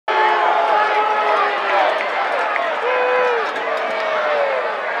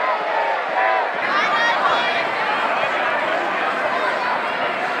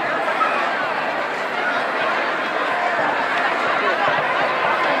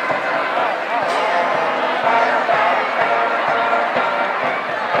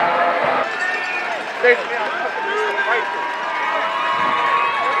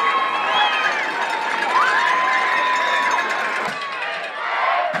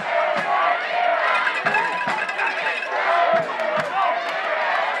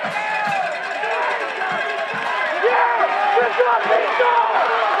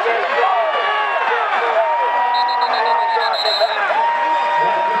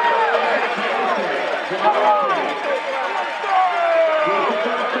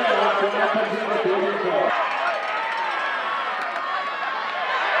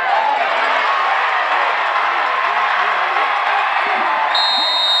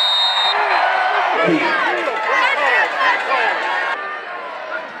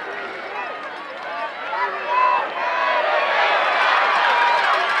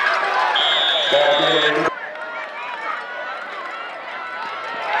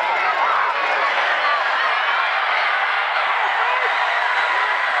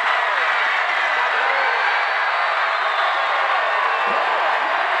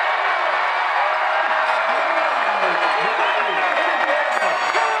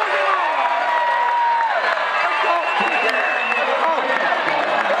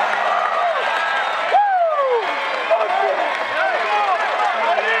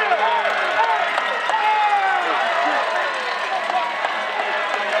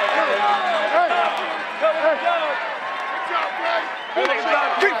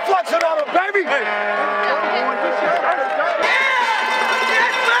Keep flexing on him, baby!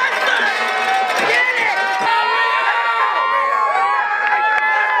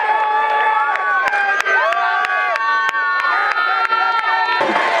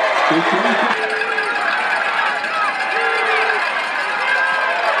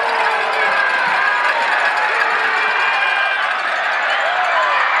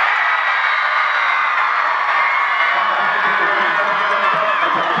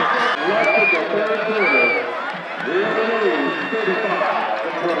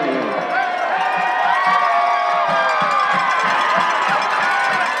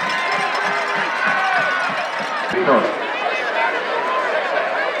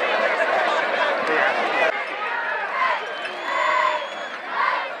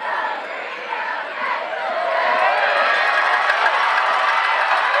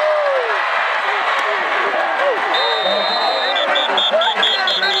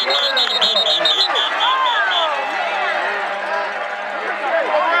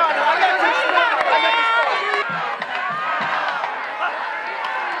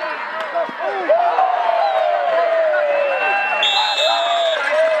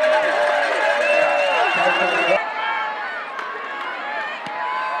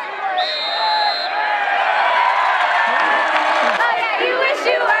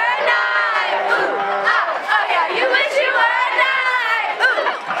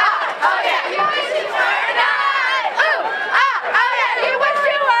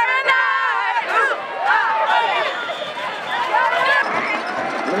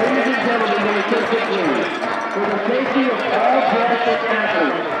 For the safety of all practice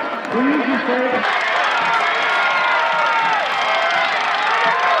athletes, please refer to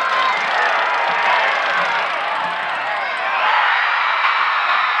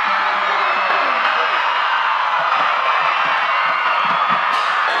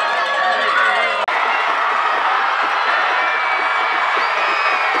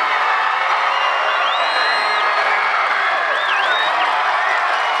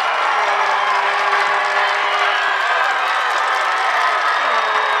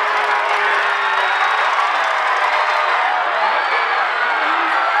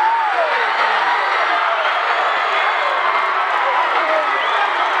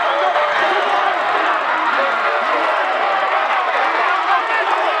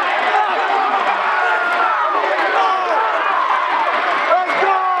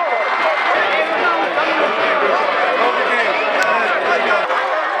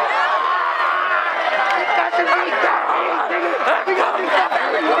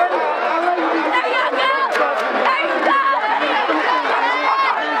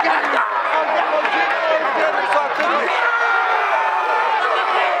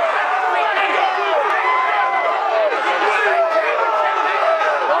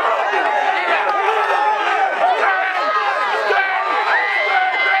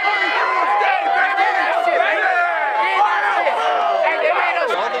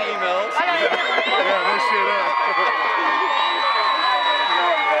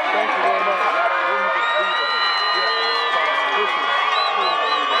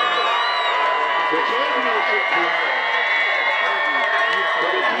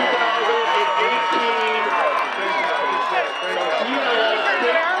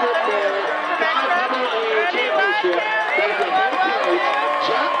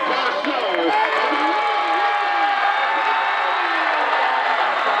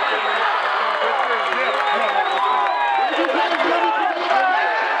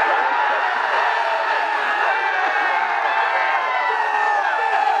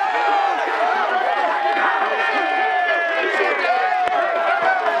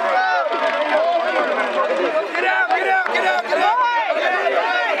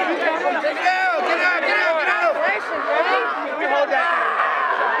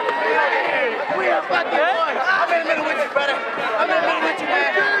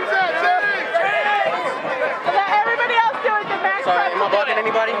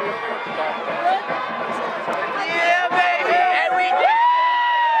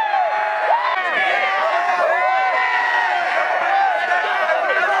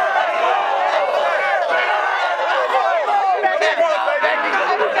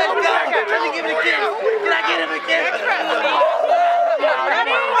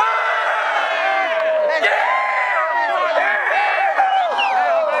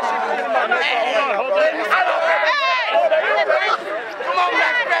Come on,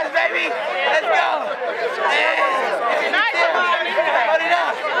 Black Express, baby. Let's go. Nice one. Hold it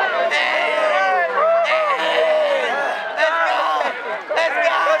up.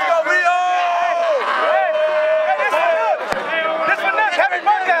 Let's go, Rio. This one next. Happy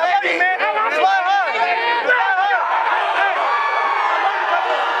birthday. I love you, man. Fly hard.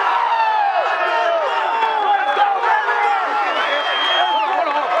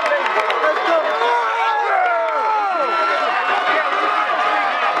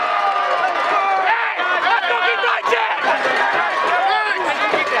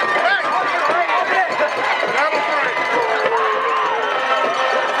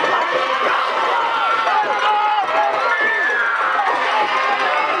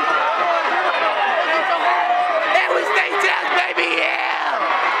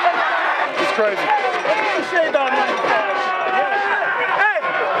 Crazy. Hey,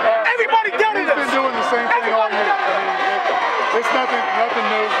 everybody done it. He's been doing the same thing all year. I mean, it's nothing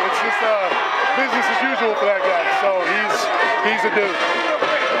new. It's just business as usual for that guy. So he's a dude.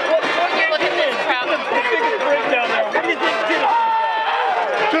 When you look at this crowd,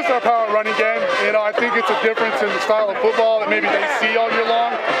 Just our power running game. You know, I think it's a difference in the style of football that maybe they see all year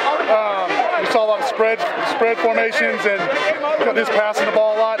long. We saw a lot of spread formations and just passing the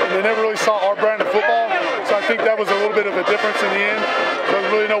ball a lot, and they never really saw our brand of football. So I think that was a little bit of a difference in the end.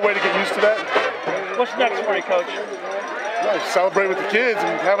 There's really no way to get used to that. What's next for you, Coach? Yeah, celebrate with the kids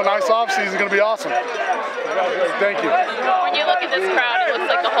and have a nice offseason. It's going to be awesome. Thank you. when you look at this crowd, it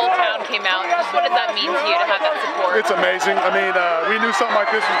looks like the whole town came out. Just what does that mean to you to have that support? It's amazing. I mean, we knew something like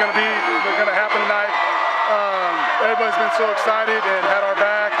this was going to happen tonight. Everybody's been so excited and had our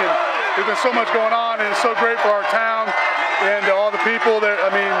back, and there's been so much going on, and it's so great for our town and all the people that, I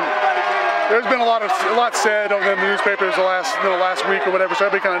mean, there's been a lot said over in the newspapers the last week or whatever, so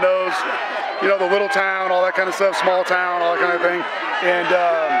everybody kind of knows, you know, the little town, all that kind of stuff, small town, all that kind of thing, and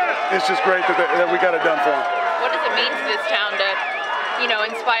it's just great that we got it done for them. What does it mean to this town to, you know,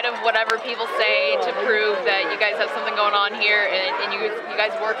 in spite of whatever people say, to prove that you guys have something going on here and you guys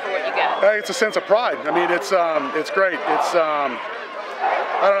work for what you get? It's a sense of pride. I mean, it's great. It's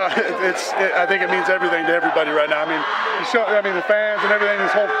I don't know. I think it means everything to everybody right now. I mean, the fans and everything,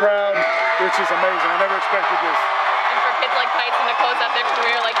 this whole crowd. It's just amazing. I never expected this. And for kids like Tyson to close out their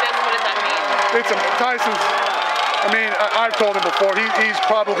career like this, what does that mean? Tyson's. I mean, I've told him before. He's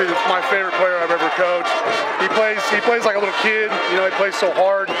probably my favorite player I've ever coached. He plays like a little kid. You know, he plays so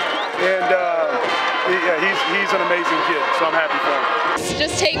hard, and he's an amazing kid. So I'm happy for him.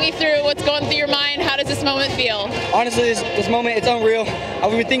 Just take me through what's going through your mind. How does this moment feel? Honestly, this moment, it's unreal. I've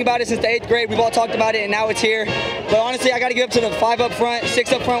been thinking about it since the 8th grade. We've all talked about it, and now it's here. But honestly, I got to give up to the 5 up front,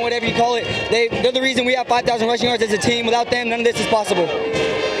 6 up front, whatever you call it. They're the reason we have 5,000 rushing yards as a team. Without them, none of this is possible.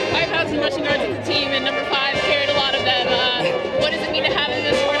 5,000 rushing yards as a team, and number 5 carried a lot of them. What does it mean to have him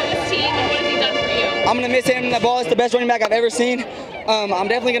as part of this team, and what has he done for you? I'm going to miss him. That ball is the best running back I've ever seen. I'm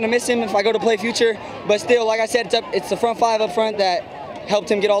definitely going to miss him if I go to play future. But still, like I said, it's the front 5 up front that helped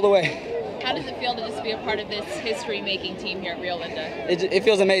him get all the way. How does it feel to just be a part of this history-making team here at Rio Linda? It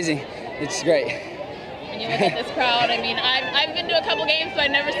feels amazing. It's great. When you look at this crowd, I mean, I've been to a couple games, but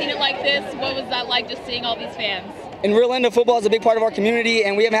I've never seen it like this. What was that like, just seeing all these fans? In Rio Linda, football is a big part of our community,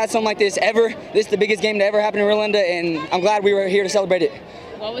 and we haven't had something like this ever. This is the biggest game to ever happen in Rio Linda, and I'm glad we were here to celebrate it.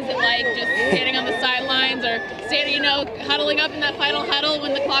 What was it like just standing on the sidelines or standing, you know, huddling up in that final huddle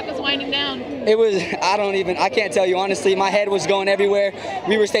when the clock was winding down? It was, I can't tell you, honestly. My head was going everywhere.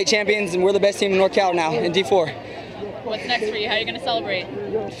 We were state champions, and we're the best team in NorCal now in D4. What's next for you? How are you going to celebrate?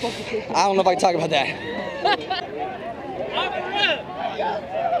 I don't know if I can talk about that.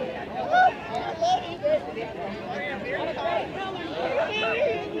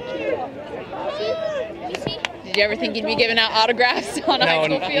 Did you ever think you'd be giving out autographs on a high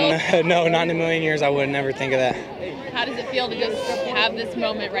school field? No, not in a million years. I would never think of that. How does it feel to just have this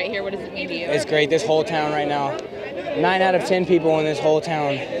moment right here? What does it mean to you? It's great. This whole town right now, 9 out of 10 people in this whole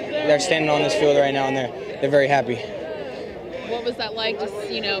town, they're standing on this field right now, and they're very happy. What was that like,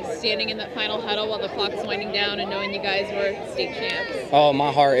 just, you know, standing in that final huddle while the clock's winding down and knowing you guys were state champs? Oh,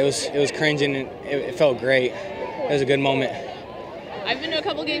 my heart, it was cringing, and it felt great. It was a good moment. I've been to a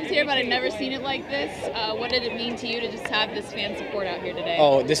couple games here, but I've never seen it like this. What did it mean to you to just have this fan support out here today?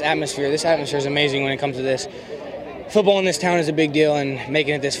 Oh, this atmosphere is amazing when it comes to this. Football in this town is a big deal, and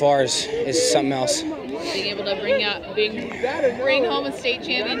making it this far is something else. Being able to bring home a state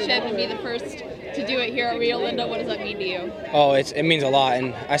championship and be the first to do it here at Rio Linda, what does that mean to you? Oh, it means a lot,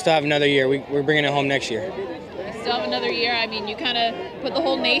 and I still have another year. We're bringing it home next year. still have another year. I mean, you kind of put the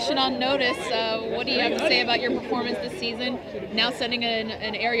whole nation on notice. What do you have to say about your performance this season, now setting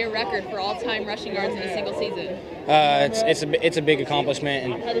an area record for all-time rushing yards in a single season? It's a big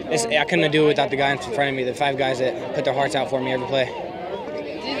accomplishment, and I couldn't do it without the guys in front of me, the 5 guys that put their hearts out for me every play.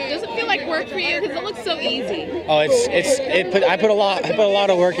 Does it feel like work for you? Because it looks so easy. Oh, I put a lot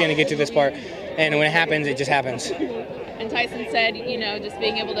of work in to get to this part, and when it happens, it just happens. And Tyson said, you know, just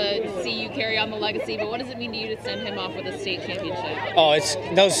being able to see you carry on the legacy, but what does it mean to you to send him off with a state championship? Oh, it's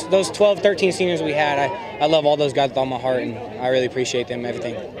those 12, 13 seniors we had. I love all those guys with all my heart, and I really appreciate them,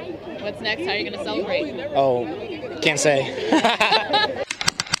 everything. What's next? How are you going to celebrate? Oh, can't say.